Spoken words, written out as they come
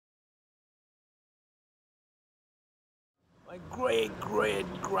My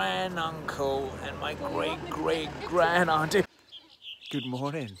great-great-granduncle and my great-great-grandaunt. Good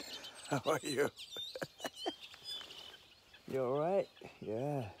morning. How are you? You all right?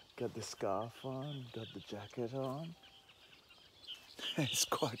 Yeah. Got the scarf on, got the jacket on. It's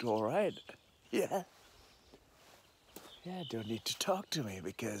quite all right. Yeah. Yeah, don't need to talk to me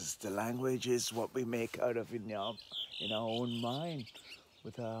because the language is what we make out of in our own mind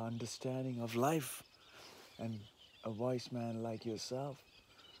with our understanding of life. And a wise man like yourself,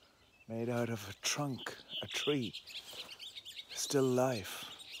 made out of a trunk, a tree, still life.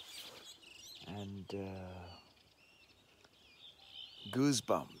 And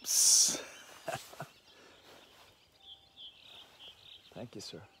goosebumps. Thank you,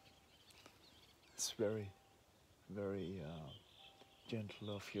 sir. It's very, very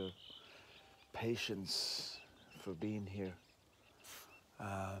gentle of your patience for being here.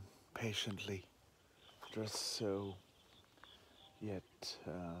 Patiently, just so, yet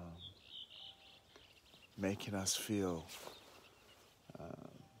making us feel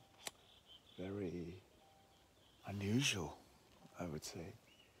very unusual, I would say,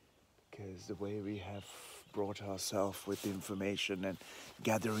 because the way we have brought ourselves with information and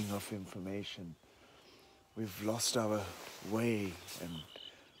gathering of information, we've lost our way and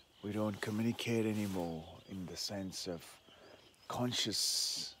we don't communicate anymore in the sense of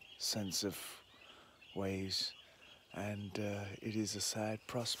conscious sense of ways, and it is a sad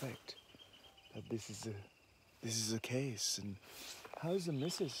prospect that this is the case. And how's the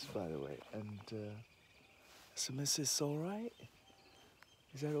missus, by the way? And is the missus all right?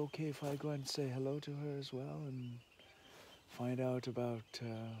 Is that okay if I go and say hello to her as well and find out about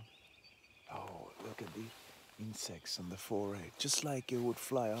oh, look at the insects on the forehead, just like it would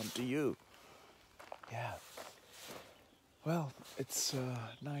fly onto you. Yeah. Well, it's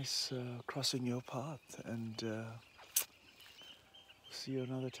nice crossing your path, and see you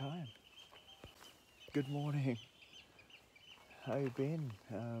another time. Good morning. How you been?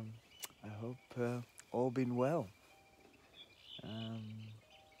 I hope all been well.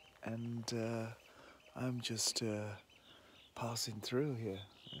 And I'm just passing through here.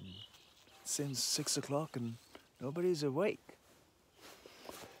 And since 6 o'clock and nobody's awake.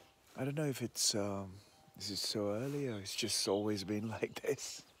 I don't know if it's this is so early or it's just always been like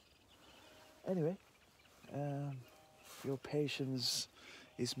this. Anyway, your patience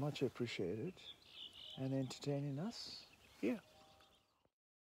is much appreciated and entertaining us here.